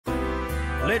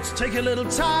Let's take a little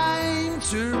time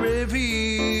to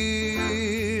reveal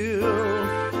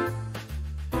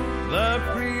the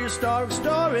prehistoric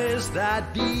stories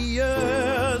that the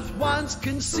earth once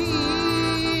concealed.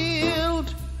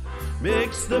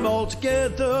 Mix them all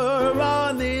together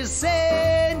on this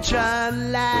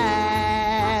ancient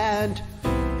land.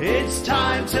 It's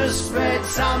time to spread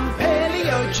some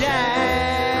Palaeo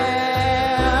Jam.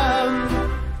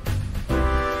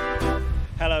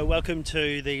 Hello, welcome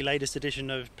to the latest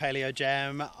edition of Palaeo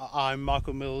Jam. I'm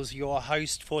Michael Mills, your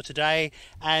host for today,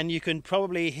 and you can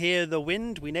probably hear the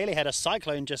wind. We nearly had a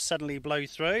cyclone just suddenly blow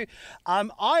through.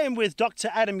 I am with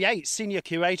Dr. Adam Yates, Senior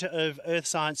Curator of Earth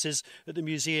Sciences at the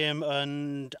Museum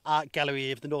and Art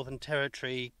Gallery of the Northern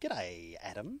Territory. G'day,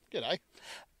 Adam. G'day.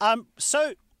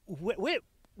 So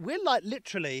we're like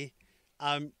literally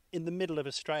in the middle of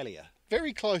Australia.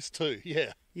 Very close to,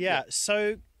 yeah. Yeah.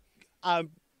 So a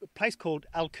place called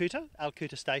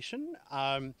Alcoota Station.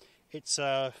 It's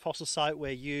a fossil site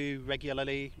where you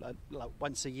regularly, like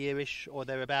once a year-ish or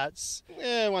thereabouts.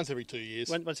 Yeah, once every 2 years.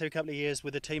 Once every couple of years,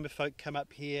 with a team of folk come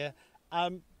up here.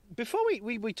 Before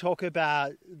we talk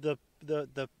about the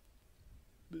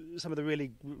some of the really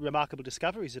remarkable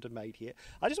discoveries that are made here,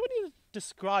 I just want you to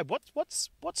describe what's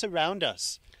around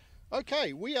us.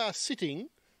 Okay, we are sitting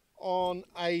on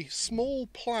a small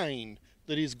plain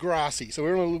that is grassy. So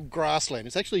we're on a little grassland.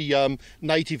 It's actually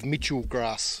native Mitchell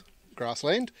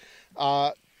grassland.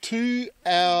 To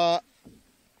our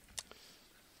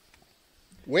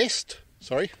east,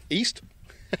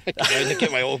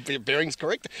 get my bearings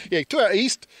correct. Yeah, to our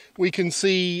east, we can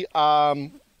see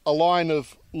a line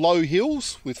of low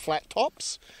hills with flat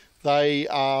tops. They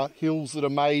are hills that are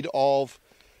made of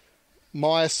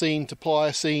Miocene to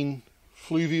Pliocene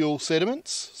fluvial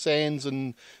sediments, sands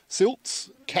and silts,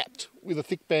 capped with a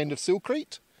thick band of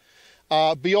siltcrete.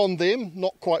 Beyond them,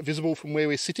 not quite visible from where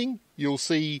we're sitting, you'll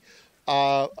see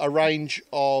a range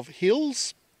of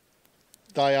hills.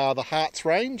 They are the Harts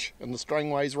Range and the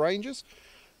Strangways Ranges.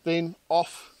 Then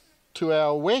off to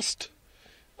our west,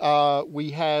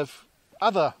 we have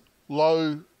other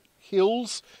low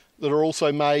hills that are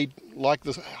also made, like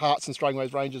the Harts and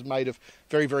Strangways Ranges, made of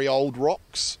very, very old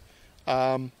rocks.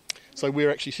 So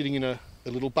we're actually sitting in a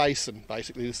little basin.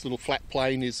 Basically, this little flat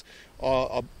plain is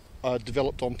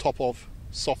developed on top of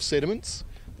soft sediments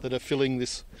that are filling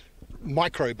this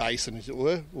micro basin, as it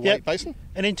were, lake basin.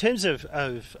 And in terms of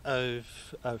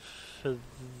for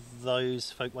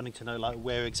those folk wanting to know, like,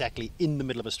 where exactly in the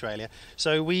middle of Australia,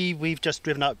 so we've just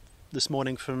driven up this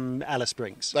morning from Alice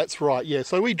Springs. That's right. Yeah.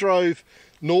 So we drove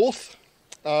north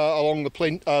along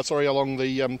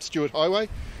the Stuart Highway,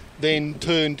 then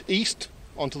turned east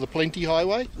onto the Plenty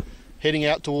Highway, heading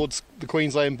out towards the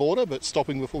Queensland border, but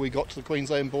stopping before we got to the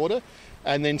Queensland border,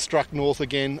 and then struck north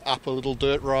again up a little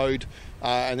dirt road,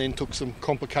 and then took some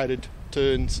complicated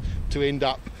turns to end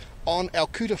up on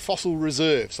Alcoota Fossil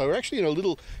Reserve. So we're actually in a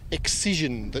little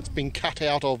excision that's been cut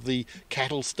out of the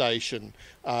cattle station,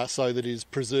 so that it is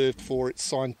preserved for its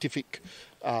scientific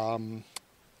value.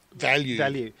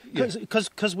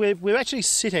 Because we're actually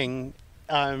sitting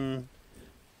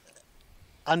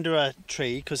under a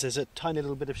tree, because there's a tiny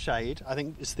little bit of shade. I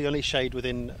think it's the only shade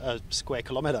within a square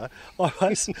kilometre of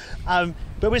us.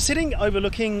 But we're sitting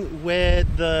overlooking where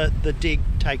the dig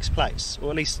takes place, or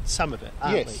at least some of it,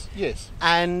 aren't we? Yes.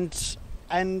 And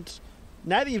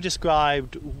now that you've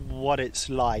described what it's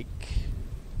like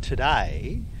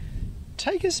today,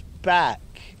 take us back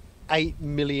 8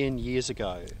 million years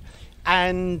ago.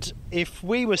 And if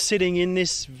we were sitting in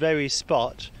this very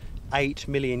spot 8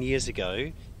 million years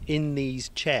ago, in these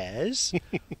chairs,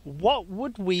 what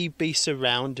would we be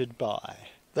surrounded by?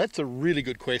 That's a really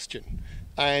good question,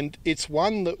 and it's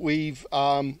one that we've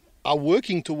are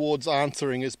working towards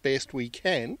answering as best we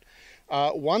can.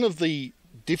 One of the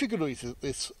difficulties that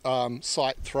this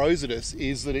site throws at us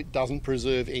is that it doesn't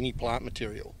preserve any plant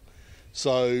material.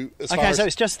 So so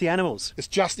it's just the animals. It's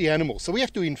just the animals. So we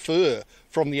have to infer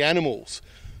from the animals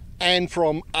and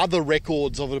from other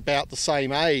records of about the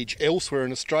same age elsewhere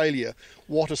in Australia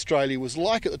what Australia was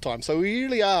like at the time. So we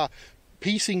really are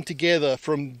piecing together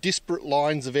from disparate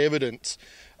lines of evidence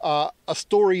a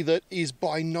story that is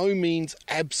by no means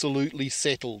absolutely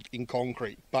settled in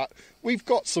concrete, but we've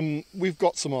got some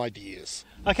ideas.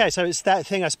 Okay, so it's that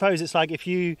thing. I suppose it's like if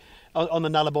you on the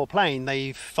Nullarbor Plain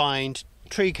they find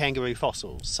tree kangaroo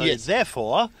fossils. So yes.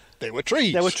 Therefore there were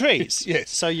trees.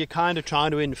 Yes. So you're kind of trying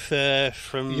to infer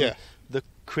from the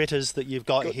critters that you've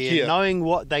got here, knowing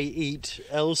what they eat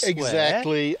elsewhere.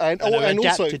 Exactly. And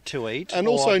adapted to eat. And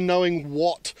also knowing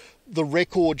what the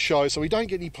record shows. So we don't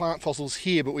get any plant fossils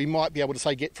here, but we might be able to,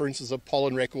 say, get, for instance, a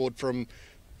pollen record from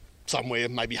somewhere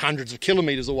maybe hundreds of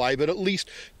kilometres away, but at least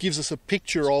gives us a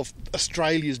picture of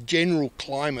Australia's general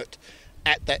climate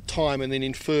at that time, and then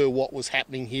infer what was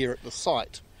happening here at the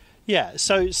site. Yeah,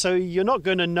 so you're not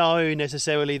going to know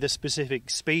necessarily the specific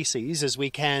species as we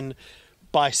can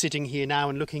by sitting here now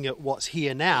and looking at what's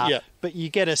here now, but you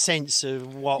get a sense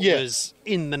of what was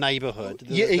in the neighbourhood,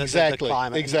 the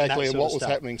climate, exactly, and what was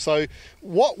happening. So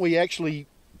what we actually,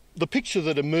 the picture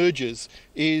that emerges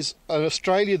is an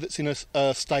Australia that's in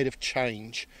a state of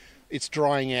change. It's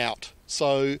drying out.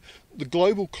 So the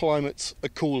global climates are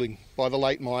cooling by the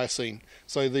late Miocene.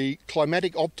 So the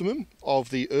climatic optimum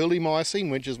of the early Miocene,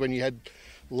 which is when you had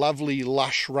lovely,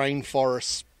 lush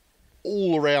rainforests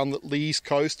all around the east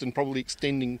coast and probably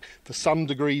extending for some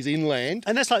degrees inland.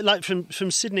 And that's like from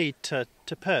Sydney to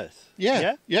Perth.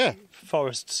 Yeah.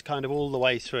 Forests kind of all the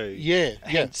way through.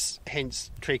 Hence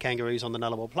tree kangaroos on the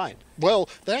Nullarbor Plain. Well,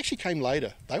 they actually came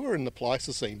later. They were in the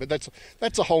Pleistocene, but that's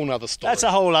a whole other story. That's a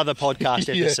whole other podcast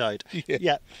episode.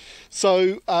 Yeah.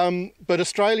 So, but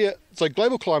Australia, so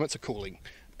global climates are cooling,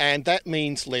 and that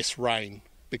means less rain,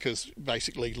 because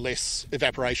basically less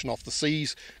evaporation off the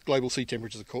seas, global sea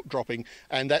temperatures are dropping,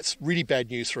 and that's really bad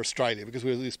news for Australia because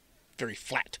we're this very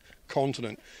flat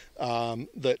continent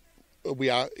that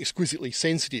we are exquisitely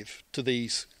sensitive to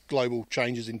these global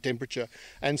changes in temperature.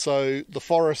 And so the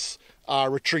forests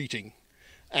are retreating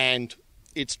and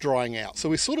it's drying out. So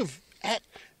we're sort of at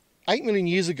 8 million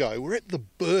years ago, we're at the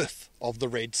birth of the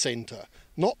red centre.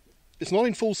 It's not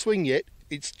in full swing yet,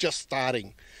 it's just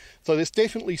starting. So there's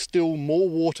definitely still more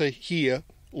water here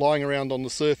lying around on the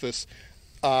surface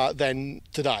than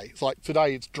today. It's like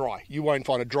today it's dry. You won't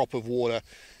find a drop of water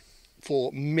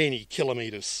for many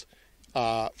kilometres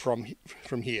from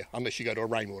here, unless you go to a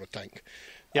rainwater tank.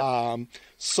 Yep.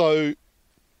 So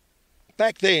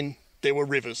back then there were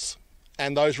rivers,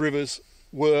 and those rivers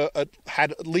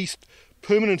had at least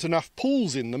permanent enough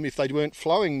pools in them. If they weren't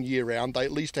flowing year round, they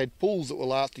at least had pools that were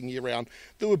lasting year round,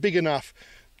 that were big enough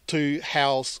to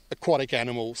house aquatic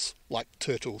animals like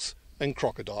turtles and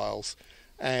crocodiles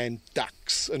and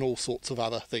ducks and all sorts of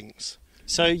other things.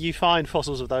 So you find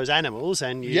fossils of those animals,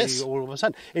 and you all of a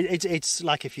sudden it's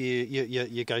like if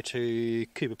you go to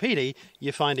Cooper Pedy,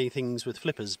 you're finding things with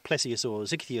flippers,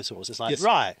 plesiosaurs, ichthyosaurs. It's like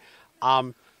right,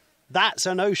 that's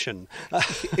an ocean.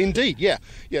 Indeed, yeah.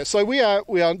 So we are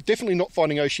definitely not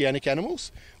finding oceanic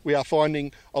animals. We are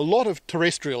finding a lot of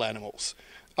terrestrial animals,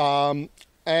 and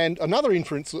another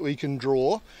inference that we can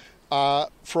draw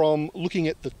from looking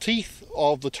at the teeth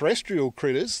of the terrestrial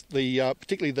critters,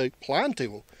 particularly the plant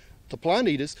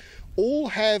eaters, all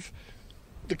have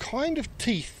the kind of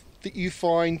teeth that you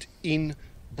find in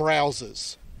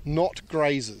browsers, not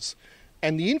grazers.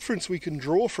 And the inference we can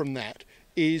draw from that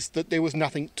is that there was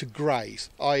nothing to graze,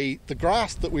 i.e. the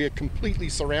grass that we are completely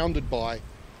surrounded by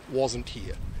wasn't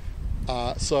here.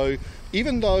 So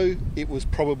even though it was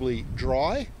probably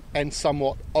dry and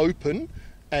somewhat open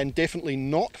and definitely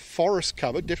not forest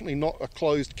covered, definitely not a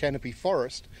closed canopy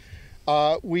forest,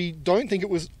 we don't think it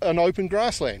was an open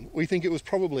grassland. We think it was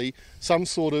probably some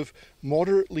sort of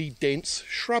moderately dense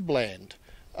shrubland,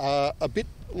 a bit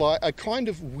like a kind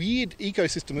of weird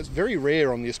ecosystem that's very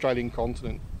rare on the Australian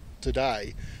continent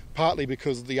today, partly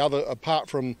because apart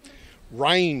from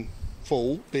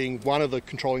rainfall being one of the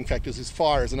controlling factors, is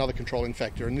fire is another controlling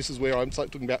factor. And this is where I'm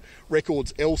talking about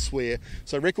records elsewhere.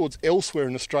 So records elsewhere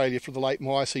in Australia for the late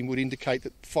Miocene would indicate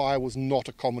that fire was not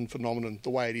a common phenomenon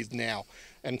the way it is now.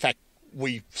 In fact,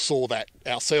 we saw that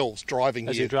ourselves driving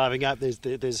here. As you're driving up,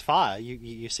 there's fire.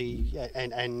 You see,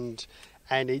 and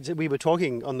we were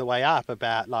talking on the way up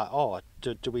about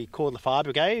do we call the fire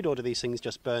brigade, or do these things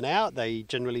just burn out? They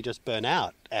generally just burn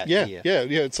out here. Yeah.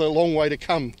 It's a long way to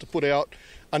come to put out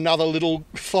another little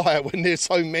fire when there's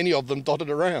so many of them dotted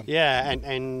around. Yeah,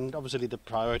 and obviously the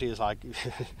priority is like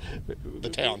the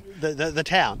town, the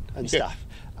town and stuff.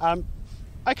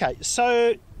 Okay,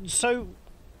 so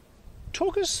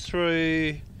talk us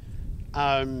through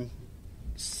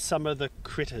some of the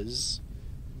critters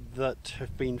that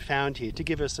have been found here to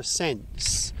give us a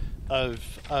sense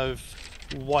of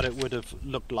what it would have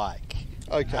looked like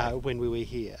when we were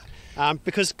here.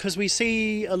 Because we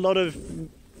see a lot of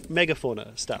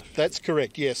megafauna stuff. That's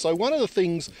correct, yeah. So one of the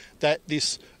things that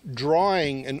this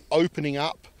drying and opening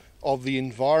up of the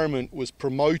environment was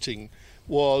promoting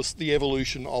was the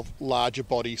evolution of larger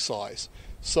body size.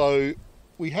 So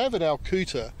we have at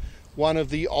Alcoota one of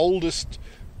the oldest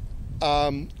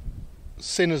Cenozoic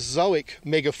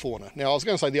megafauna. Now, I was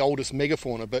going to say the oldest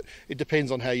megafauna, but it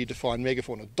depends on how you define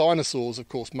megafauna. Dinosaurs, of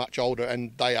course, much older,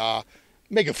 and they are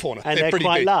megafauna. And they're pretty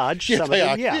quite big. large, Yeah, some they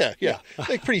of them, are. Yeah.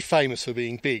 They're pretty famous for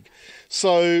being big.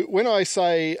 So when I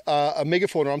say a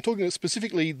megafauna, I'm talking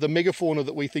specifically the megafauna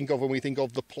that we think of when we think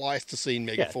of the Pleistocene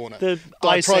megafauna. The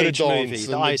Ice Age Diprotodons movie,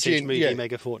 and the Ice Age movie yeah.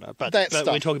 megafauna. But That we're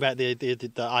stuff. talking about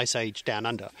the Ice Age down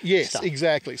under. Yes, stuff.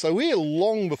 exactly. So we're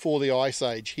long before the Ice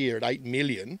Age here at 8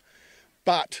 million,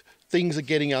 but things are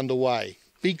getting underway.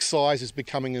 Big size is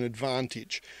becoming an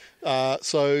advantage.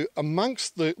 So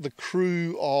amongst the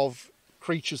crew of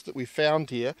creatures that we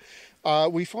found here,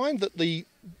 we find that the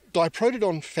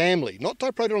Diprotodon family, not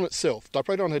Diprotodon itself,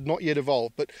 Diprotodon had not yet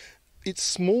evolved, but its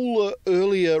smaller,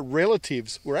 earlier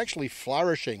relatives were actually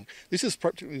flourishing. This is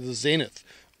practically the zenith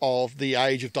of the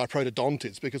age of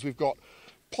Diprotodontids, because we've got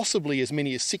possibly as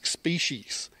many as 6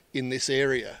 species in this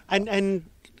area. And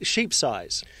sheep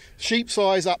size. Sheep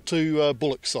size up to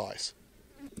bullock size.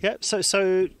 Yeah.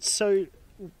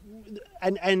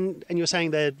 And you're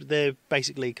saying they're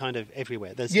basically kind of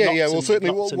everywhere. There's Yeah, lots yeah. Well, and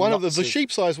certainly lots and one of lots the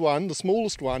sheep size one, the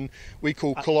smallest one, we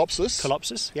call Colopsis.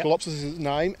 Colopsis. Yeah. Colopsis is its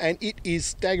name, and it is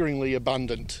staggeringly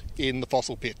abundant in the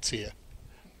fossil pits here.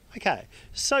 Okay.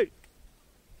 So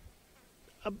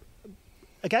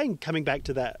again, coming back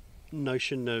to that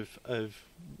notion of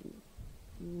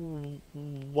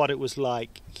what it was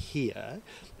like here,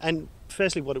 and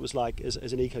firstly what it was like as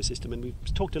an ecosystem, and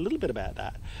we've talked a little bit about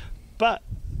that, but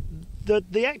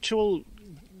the actual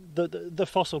the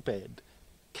fossil bed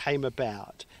came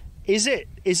about. Is it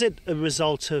a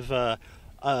result of a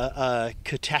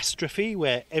catastrophe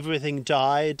where everything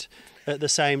died at the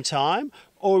same time,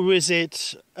 or is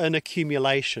it an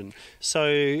accumulation?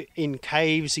 So in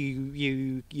caves,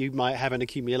 you might have an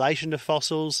accumulation of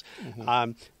fossils.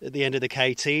 Mm-hmm. At the end of the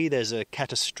KT, there's a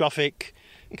catastrophic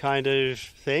kind of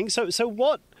thing. So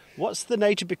what's the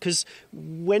nature? Because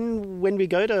when we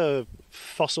go to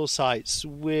fossil sites,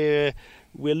 we're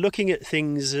looking at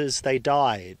things as they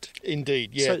died.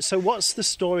 Indeed, yeah. So what's the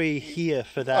story here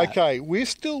for that? Okay, we're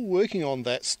still working on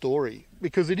that story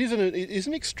because it is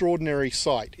an extraordinary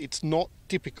site. It's not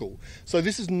typical. So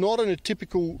this is not a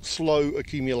typical slow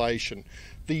accumulation.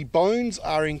 The bones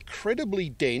are incredibly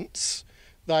dense.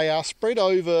 They are spread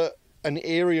over an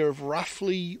area of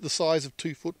roughly the size of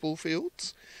 2 football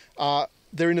fields.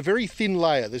 They're in a very thin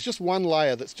layer. There's just one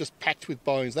layer that's just packed with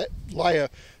bones. That layer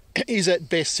is at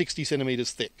best 60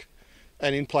 centimetres thick,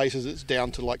 and in places it's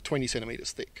down to like 20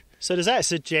 centimetres thick. So does that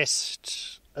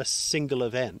suggest a single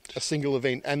event? A single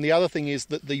event. And the other thing is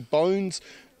that the bones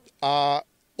are,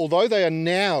 although they are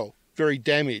now very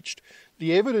damaged,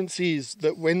 the evidence is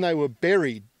that when they were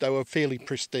buried, they were fairly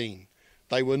pristine.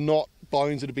 They were not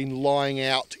bones that had been lying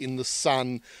out in the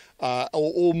sun,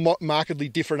 or markedly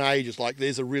different ages, like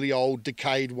there's a really old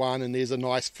decayed one and there's a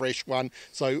nice fresh one.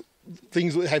 So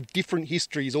things that have different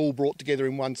histories all brought together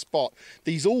in one spot.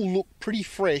 These all look pretty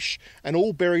fresh and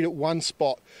all buried at one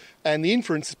spot. And the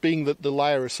inference being that the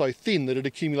layer is so thin that it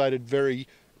accumulated very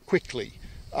quickly.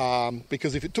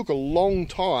 Because if it took a long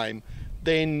time,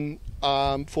 then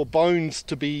for bones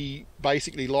to be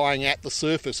basically lying at the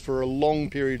surface for a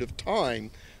long period of time,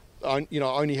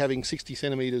 only having 60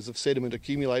 centimetres of sediment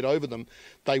accumulate over them,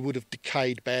 they would have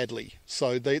decayed badly.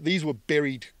 So these were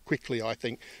buried quickly, I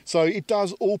think. So it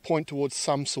does all point towards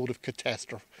some sort of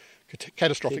catastrophic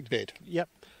bed. Yep.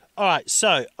 All right,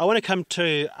 so I want to come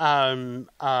to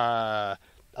a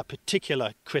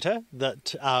particular critter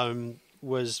that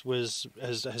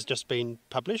has just been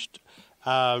published.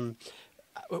 One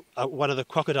of the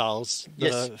crocodiles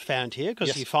that are found here,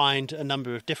 because you find a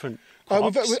number of different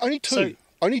crocs. We've only two.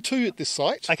 Only 2 at this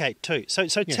site. Okay, 2. So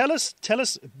tell us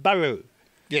Baru.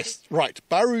 Yes, right.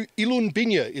 Baru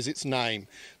iylwenpen is its name.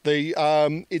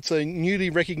 It's a newly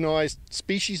recognised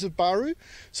species of Baru.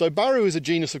 So Baru is a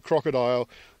genus of crocodile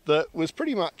that was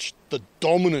pretty much the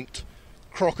dominant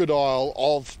crocodile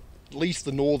of at least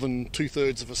the northern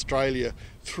 2/3 of Australia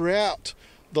throughout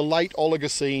the late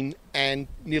Oligocene and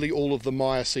nearly all of the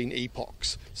Miocene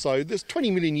epochs. So there's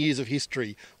 20 million years of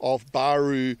history of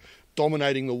Baru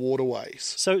dominating the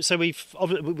waterways. So we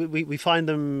find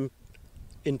them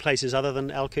in places other than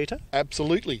Alcoota?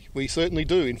 Absolutely, we certainly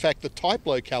do. In fact, the type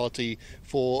locality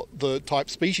for the type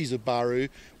species of Baru,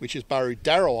 which is Baru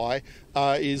darrowii,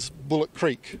 is Bullock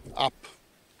Creek, up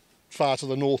far to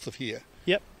the north of here.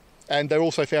 Yep. And they're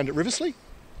also found at Riversley,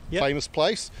 famous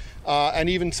place, and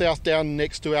even south down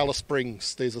next to Alice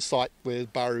Springs, there's a site where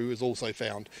Baru is also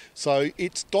found. So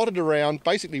it's dotted around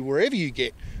basically wherever you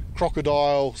get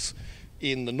crocodiles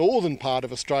in the northern part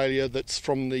of Australia that's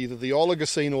from either the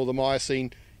Oligocene or the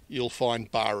Miocene, you'll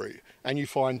find Baru. And you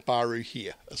find Baru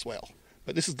here as well.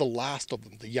 But this is the last of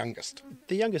them, the youngest.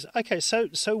 The youngest. Okay, so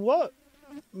what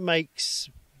makes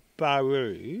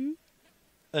Baru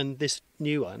and this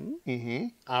new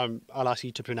one, I'll ask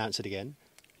you to pronounce it again.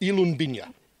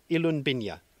 Iylwenpen.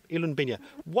 Iylwenpen.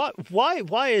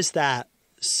 Why is that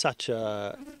such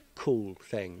a cool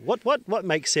thing? What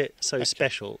makes it so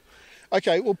special?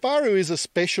 Okay, well, Baru is a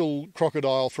special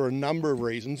crocodile for a number of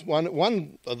reasons.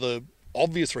 One of the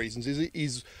obvious reasons is it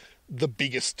is the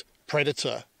biggest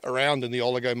predator around in the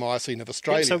Oligomycene of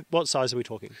Australia. Yeah, so what size are we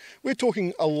talking? We're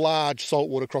talking a large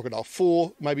saltwater crocodile,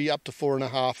 maybe up to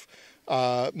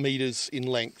 4.5 metres in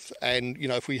length. And,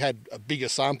 if we had a bigger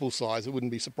sample size, it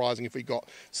wouldn't be surprising if we got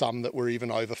some that were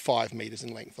even over 5 metres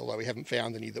in length, although we haven't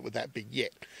found any that were that big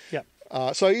yet. Yeah.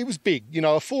 So it was big. A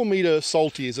 4-metre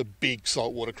salty is a big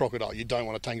saltwater crocodile. You don't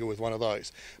want to tangle with one of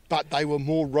those. But they were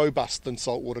more robust than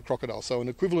saltwater crocodiles. So an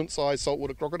equivalent size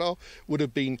saltwater crocodile would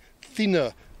have been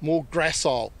thinner, more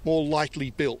gracile, more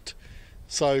lightly built.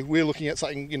 So we're looking at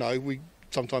something, we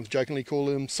sometimes jokingly call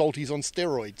them salties on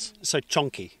steroids. So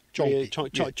chonky. Chonky.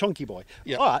 Chonky boy.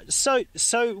 Yeah. All right. So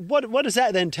what does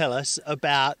that then tell us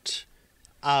about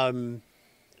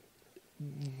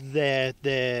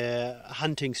their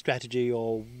hunting strategy,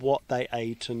 or what they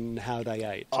ate and how they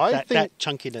ate? That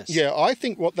chunkiness. Yeah, I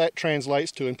think what that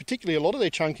translates to, and particularly a lot of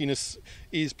their chunkiness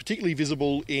is particularly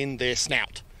visible in their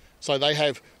snout. So they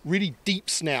have really deep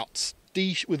snouts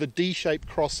with a D-shaped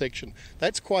cross-section.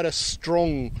 That's quite a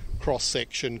strong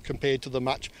cross-section compared to the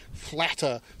much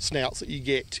flatter snouts that you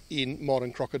get in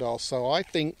modern crocodiles. So I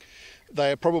think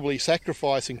they are probably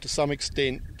sacrificing to some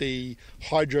extent the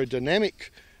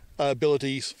hydrodynamic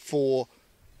abilities for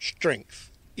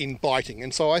strength in biting.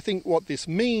 And so I think what this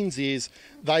means is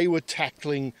they were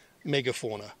tackling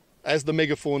megafauna. As the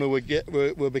megafauna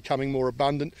were becoming more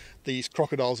abundant, these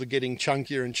crocodiles are getting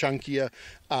chunkier and chunkier,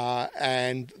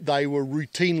 and they were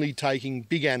routinely taking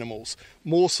big animals,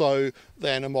 more so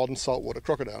than a modern saltwater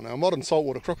crocodile. Now, a modern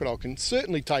saltwater crocodile can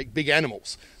certainly take big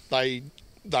animals.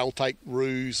 They'll take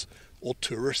roos or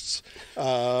tourists,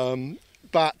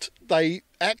 but they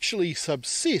actually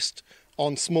subsist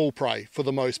on small prey for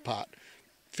the most part.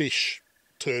 Fish,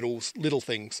 turtles, little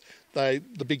things.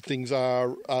 The big things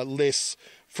are less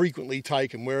frequently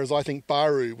taken, whereas I think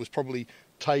Baru was probably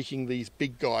taking these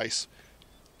big guys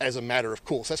as a matter of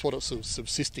course. That's what it was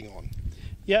subsisting on.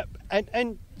 Yep,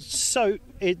 and so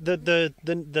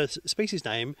the species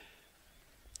name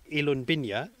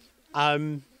Iylwenpen,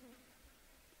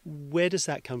 where does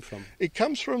that come from? It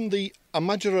comes from the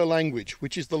Anmetyerre language,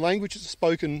 which is the language that's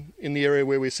spoken in the area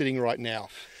where we're sitting right now.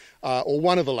 Or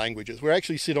one of the languages. We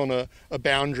actually sit on a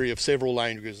boundary of several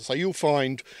languages. So you'll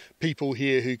find people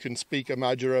here who can speak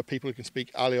Anmetyerre, people who can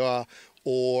speak Palaeo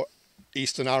or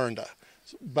Eastern Aranda.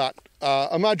 But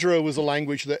Anmetyerre was a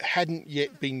language that hadn't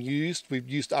yet been used. We've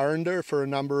used Aranda for a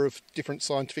number of different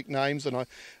scientific names, and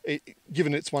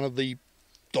given it's one of the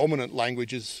dominant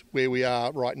languages where we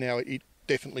are right now, it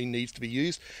definitely needs to be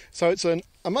used. So it's an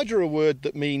Anmetyerre word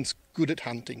that means good at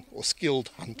hunting or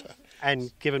skilled hunter.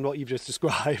 And given what you've just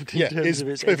described, it's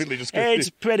perfectly described. It's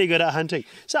pretty good at hunting.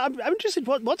 So I'm interested,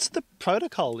 what's the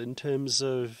protocol in terms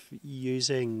of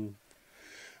using?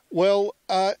 Well,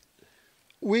 I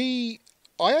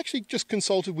actually just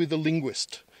consulted with a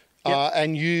linguist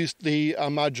and used the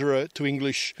Anmetyerre to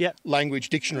English language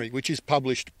dictionary, which is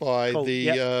published by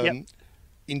the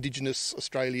Indigenous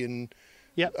Australian.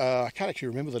 I can't actually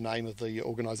remember the name of the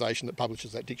organisation that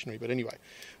publishes that dictionary, but anyway.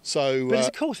 But it's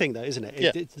a cool thing, though, isn't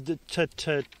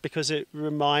it? Because it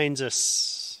reminds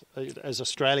us as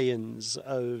Australians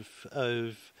of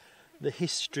the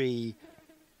history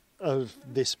of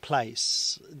this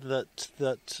place.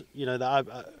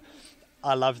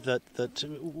 I love that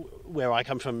where I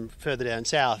come from, further down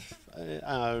south.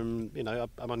 I'm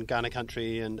on Ghana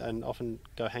country and often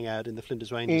go hang out in the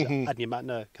Flinders Ranges,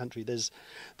 Anmetyerre country. There's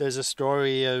a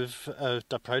story of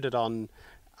Diprotodon,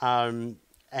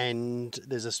 and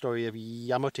there's a story of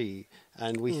Yamuti,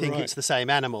 and we think it's the same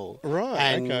animal. Right.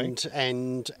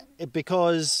 And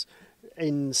because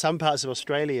in some parts of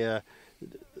Australia,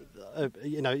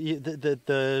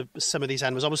 some of these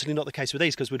animals, obviously not the case with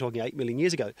these because we're talking 8 million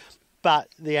years ago, but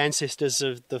the ancestors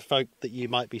of the folk that you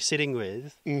might be sitting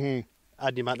with,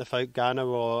 Anmetyerre folk, Ghana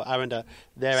or Aranda,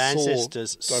 their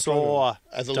ancestors saw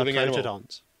as a living animal.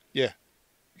 Diprotodons. Yeah.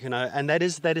 And that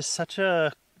is such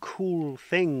a cool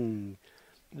thing,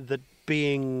 that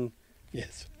being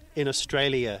in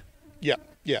Australia. Yeah.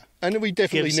 And we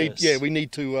definitely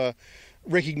need to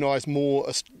recognise more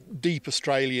deep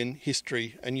Australian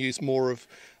history and use more of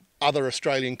other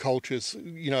Australian cultures,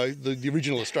 the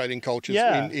original Australian cultures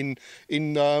in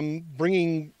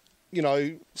bringing,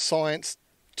 science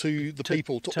to the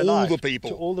people, to all the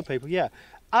people. To all the people, yeah.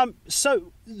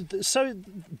 So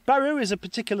Baru is a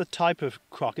particular type of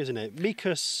croc, isn't it?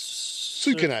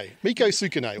 Mekosuchine.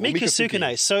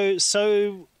 Mekosuchine.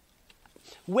 So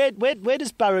where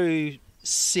does Baru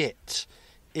sit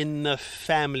in the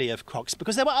family of crocs?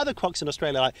 Because there were other crocs in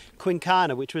Australia, like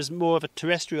quincana, which was more of a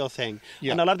terrestrial thing.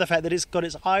 Yeah. And I love the fact that it's got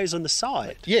its eyes on the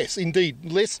side. Yes, indeed.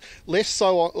 Less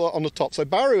so on the top. So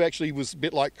Baru actually was a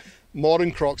bit like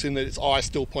modern crocs in that its eyes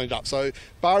still pointed up. So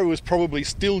Baru was probably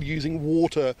still using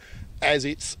water as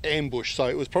its ambush. So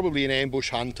it was probably an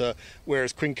ambush hunter,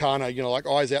 whereas quincana, like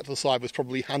eyes out to the side, was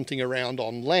probably hunting around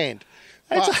on land.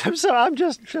 I'm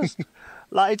just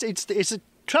like it's a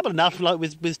trouble enough, like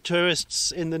with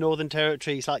tourists in the Northern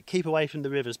Territory. It's like, keep away from the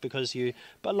rivers because you'd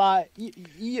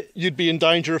be in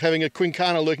danger of having a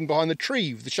quincana lurking behind the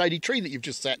shady tree that you've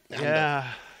just sat under.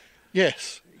 Yeah.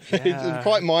 Yes. Yeah. It's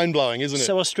quite mind-blowing, isn't it?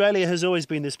 So Australia has always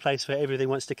been this place where everything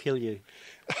wants to kill you.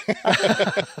 Well,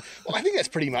 I think that's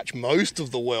pretty much most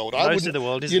of the world. Most of the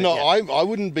world, isn't it? Yeah. I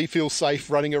wouldn't feel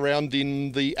safe running around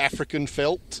in the African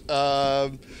veldt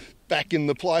back in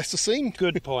the Pleistocene.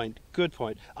 Good point.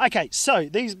 Okay, so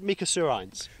these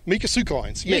mekosuchines.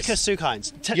 Mekosuchines, yes.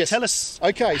 Mekosuchines. Yes. Tell us.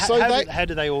 Okay, how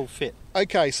do they all fit?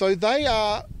 Okay, so they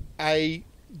are a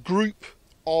group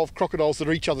of crocodiles that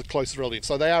are each other's closest relatives.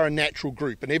 So they are a natural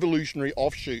group, an evolutionary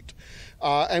offshoot.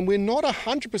 And we're not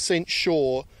 100%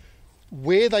 sure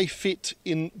where they fit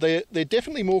in. They're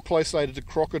definitely more closely related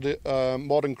to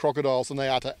modern crocodiles than they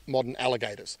are to modern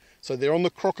alligators. So they're on the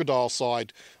crocodile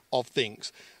side of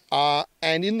things.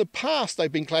 And in the past,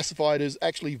 they've been classified as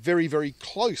actually very, very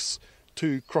close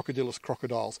to crocodilus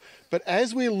crocodiles. But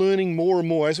as we're learning more and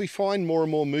more, as we find more and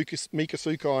more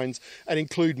mekosuchines and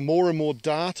include more and more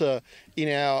data in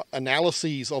our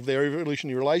analyses of their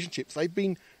evolutionary relationships, they've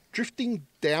been drifting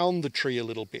down the tree a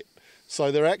little bit. So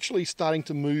they're actually starting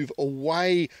to move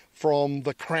away from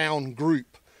the crown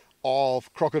group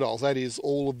of crocodiles, that is,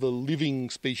 all of the living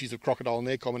species of crocodile and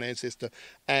their common ancestor,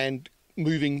 and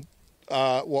moving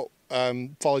what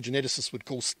phylogeneticists would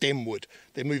call stemward.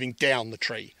 They're moving down the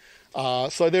tree.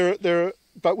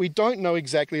 But we don't know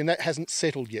exactly, and that hasn't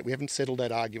settled yet. We haven't settled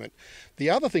that argument. The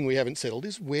other thing we haven't settled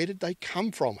is, where did they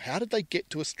come from? How did they get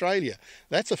to Australia?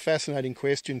 That's a fascinating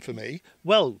question for me.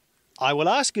 Well, I will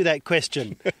ask you that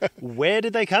question. Where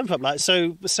did they come from?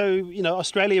 So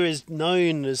Australia is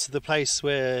known as the place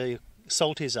where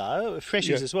salties are,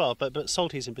 freshies as well, but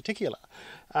salties in particular.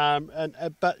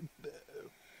 But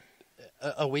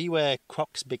are we where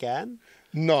crocs began?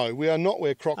 No, we are not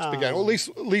where crocs began. Or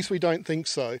at least we don't think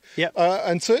so. Yep.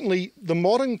 And certainly the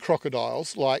modern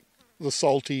crocodiles, like the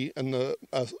salty and the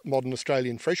modern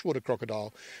Australian freshwater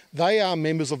crocodile, they are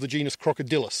members of the genus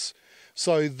Crocodilus.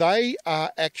 So they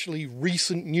are actually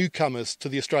recent newcomers to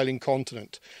the Australian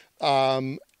continent.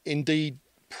 Indeed,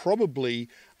 probably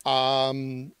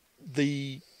coming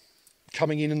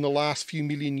in the last few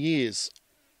million years.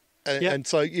 And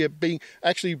so, being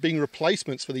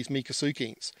replacements for these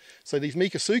mekosuchines. So these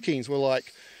mekosuchines were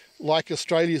like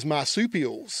Australia's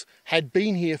marsupials, had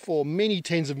been here for many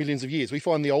tens of millions of years. We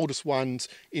find the oldest ones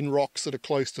in rocks that are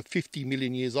close to 50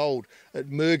 million years old at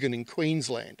Mergen in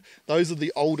Queensland. Those are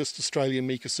the oldest Australian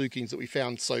mekosuchines that we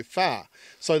found so far.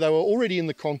 So they were already in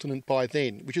the continent by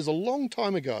then, which is a long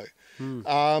time ago.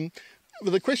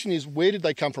 But the question is, where did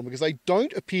they come from? Because they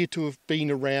don't appear to have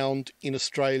been around in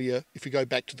Australia if we go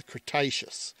back to the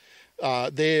Cretaceous.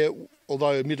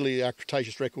 Although admittedly our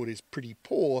Cretaceous record is pretty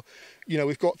poor,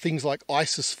 we've got things like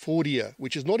Isisfordia,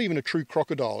 which is not even a true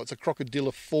crocodile. It's a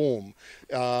crocodiliform.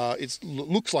 It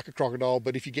looks like a crocodile,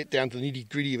 but if you get down to the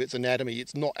nitty-gritty of its anatomy,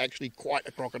 it's not actually quite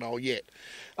a crocodile yet.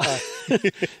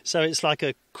 So it's like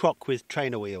a croc with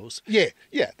trainer wheels. Yeah,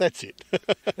 that's it.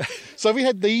 So we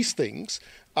had these things,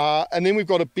 and then we've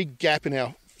got a big gap in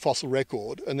our fossil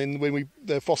record, and then when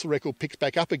the fossil record picks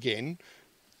back up again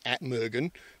at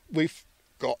Mergen, we've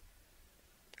got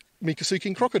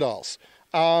mekosuchine crocodiles.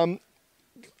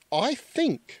 I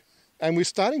think, and we're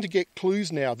starting to get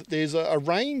clues now, that there's a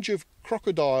range of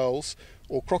crocodiles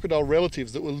or crocodile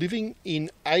relatives that were living in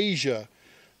Asia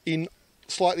in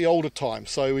slightly older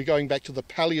times. So we're going back to the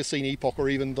Paleocene epoch or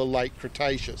even the late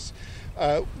Cretaceous.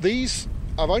 These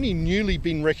have only newly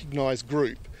been recognised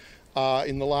group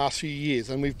in the last few years,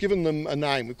 and we've given them a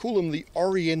name. We call them the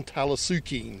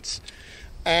Orientalasuchines.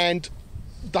 And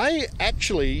they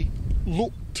actually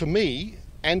look to me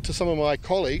and to some of my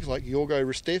colleagues like Yorgo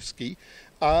Ristevski,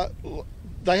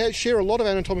 they share a lot of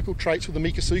anatomical traits with the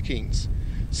mekosuchines.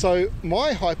 So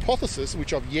my hypothesis,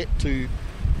 which I've yet to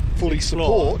fully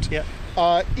support,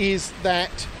 is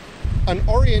that an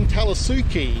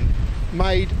Orientalasuchine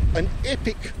made an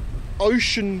epic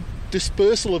ocean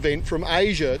dispersal event from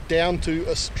Asia down to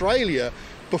Australia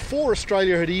before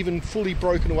Australia had even fully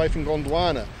broken away from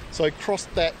Gondwana. So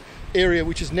crossed that area,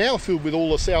 which is now filled with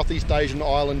all the Southeast Asian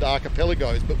island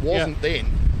archipelagos, but wasn't then,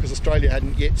 because Australia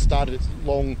hadn't yet started its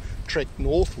long trek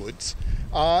northwards.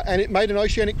 And it made an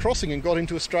oceanic crossing and got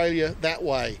into Australia that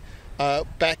way,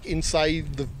 back in, say,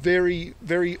 the very,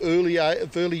 very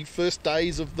early first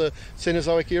days of the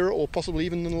Cenozoic era, or possibly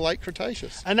even in the late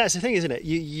Cretaceous. And that's the thing, isn't it?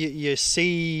 You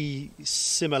see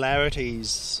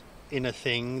similarities in a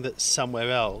thing that's somewhere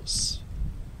else,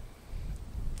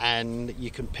 and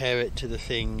you compare it to the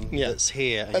thing that's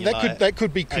here, and that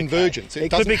could be convergence. Okay.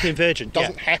 It could be convergent.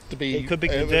 Doesn't have to be. It could be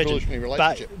convergent. Evolutionary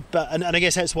relationship. And I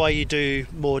guess that's why you do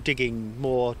more digging,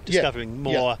 more discovering,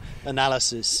 more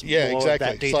analysis. Yeah, more exactly.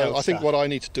 Of that detailed So I think stuff. what I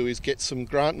need to do is get some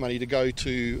grant money to go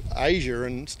to Asia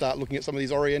and start looking at some of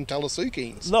these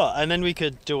Orientalosuchines. Look, and then we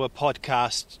could do a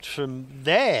podcast from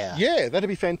there. Yeah, that'd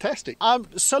be fantastic.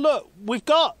 So look, we've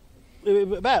got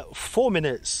about 4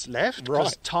 minutes left, because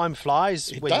Right. time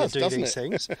flies when you do these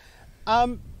things.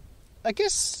 I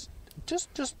guess just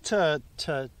to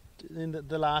in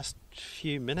the last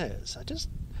few minutes, I just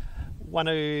want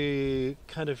to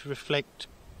kind of reflect,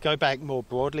 go back more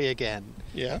broadly again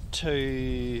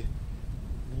to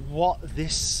what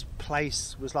this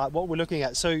place was like, what we're looking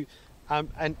at. So,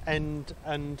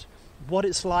 and what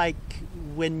it's like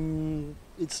when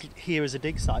it's here as a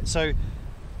dig site. So,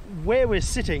 where we're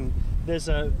sitting, there's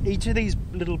each of these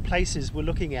little places we're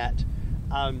looking at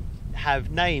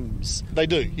have names. They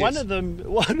do. Yes.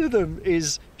 One of them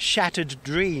is Shattered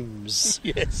Dreams.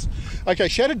 Yes. Okay,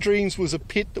 Shattered Dreams was a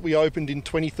pit that we opened in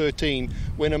 2013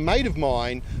 when a mate of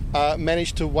mine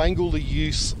managed to wangle the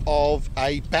use of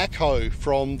a backhoe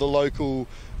from the local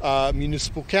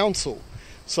municipal council.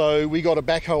 So we got a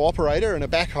backhoe operator and a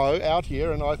backhoe out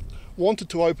here, and I wanted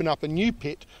to open up a new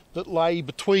pit that lay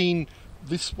between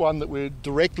this one that we're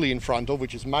directly in front of,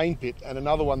 which is Main Pit, and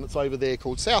another one that's over there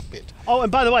called South Pit. Oh,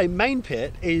 and by the way, Main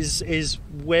Pit is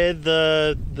where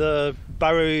the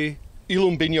Burrow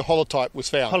Iylwenpen holotype was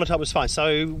found. Holotype was found.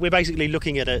 So we're basically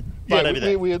looking at it right over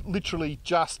there. We're literally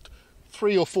just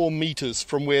 3 or 4 metres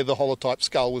from where the holotype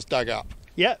skull was dug up.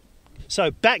 Yeah. So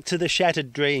back to the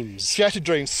Shattered Dreams. Shattered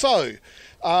Dreams. So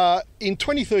in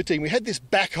 2013 we had this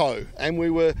backhoe and we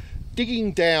were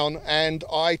digging down, and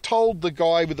I told the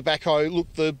guy with the backhoe,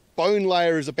 look, the bone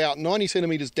layer is about 90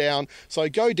 centimetres down, so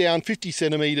go down 50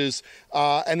 centimetres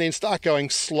and then start going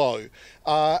slow.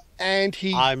 And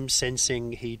I'm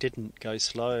sensing he didn't go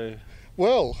slow.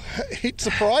 Well, it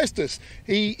surprised us.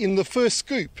 In the first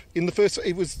scoop,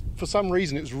 it was, for some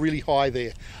reason, it was really high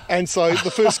there. And so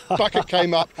the first bucket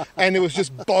came up and there was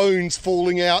just bones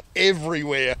falling out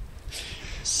everywhere.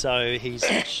 So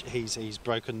he's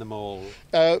broken them all.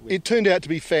 It turned out to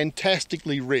be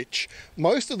fantastically rich.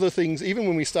 Most of the things, even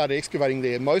when we started excavating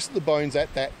there, most of the bones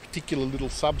at that particular little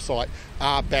sub-site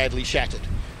are badly shattered,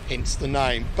 hence the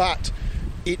name. But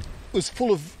it was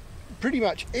full of pretty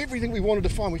much everything we wanted to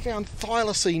find. We found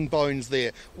thylacine bones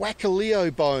there,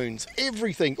 Wakaleo bones,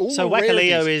 everything. So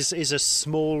Wakaleo is a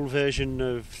small version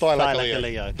of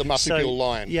Thylacoleo, the marsupial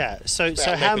lion. Yeah. So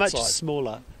how much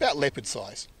smaller? About leopard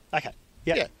size. Okay.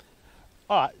 Yeah.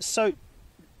 All right. So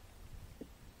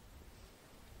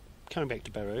coming back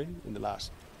to Burrow in the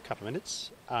last couple of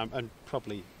minutes, and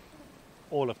probably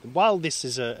all of them. While this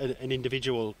is an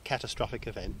individual catastrophic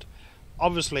event,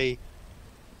 obviously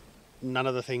none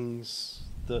of the things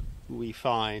that we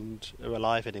find are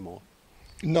alive anymore.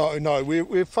 No,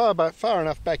 we're far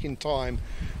enough back in time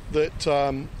that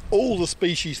all the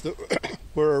species that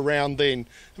were around then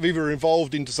have either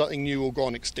evolved into something new or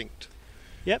gone extinct.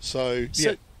 Yep.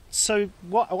 So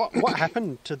what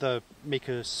happened to the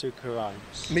mekosuchines?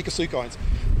 Mekosuchines,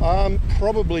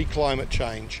 probably climate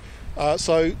change.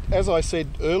 So as I said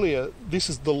earlier, this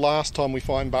is the last time we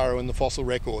find burrow in the fossil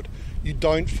record. You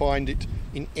don't find it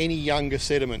in any younger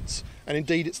sediments, and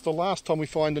indeed it's the last time we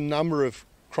find a number of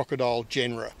crocodile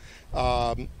genera.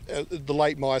 The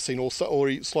late Miocene or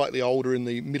slightly older in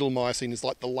the middle Miocene is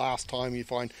like the last time you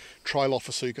find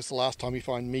Trilophosuchus, the last time you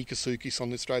find Mekosuchus on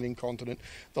the Australian continent,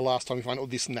 the last time you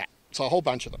find this and that. So a whole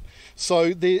bunch of them.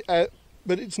 So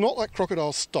but it's not like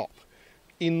crocodiles stop.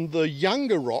 In the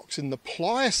younger rocks, in the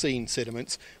Pliocene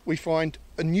sediments, we find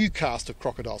a new cast of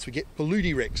crocodiles. We get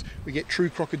Paludirex, we get True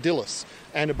Crocodilus,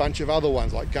 and a bunch of other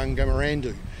ones like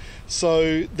Gungamarandu.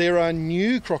 So there are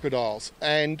new crocodiles,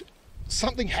 and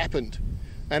something happened.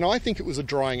 And I think it was a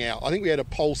drying out. I think we had a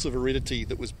pulse of aridity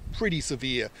that was pretty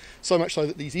severe, so much so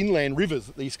that these inland rivers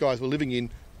that these guys were living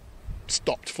in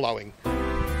stopped flowing.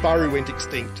 Burrow went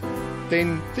extinct.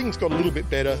 Then things got a little bit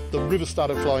better, the river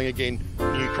started flowing again,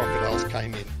 new crocodiles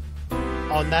came in.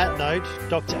 On that note,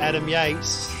 Dr. Adam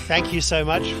Yates, thank you so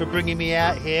much for bringing me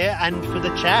out here and for the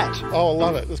chat. Oh, I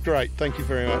love it. It was great. Thank you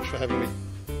very much for having me.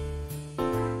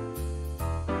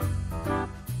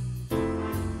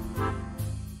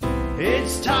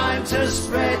 It's time to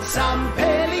spread some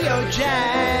Palaeo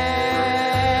Jam.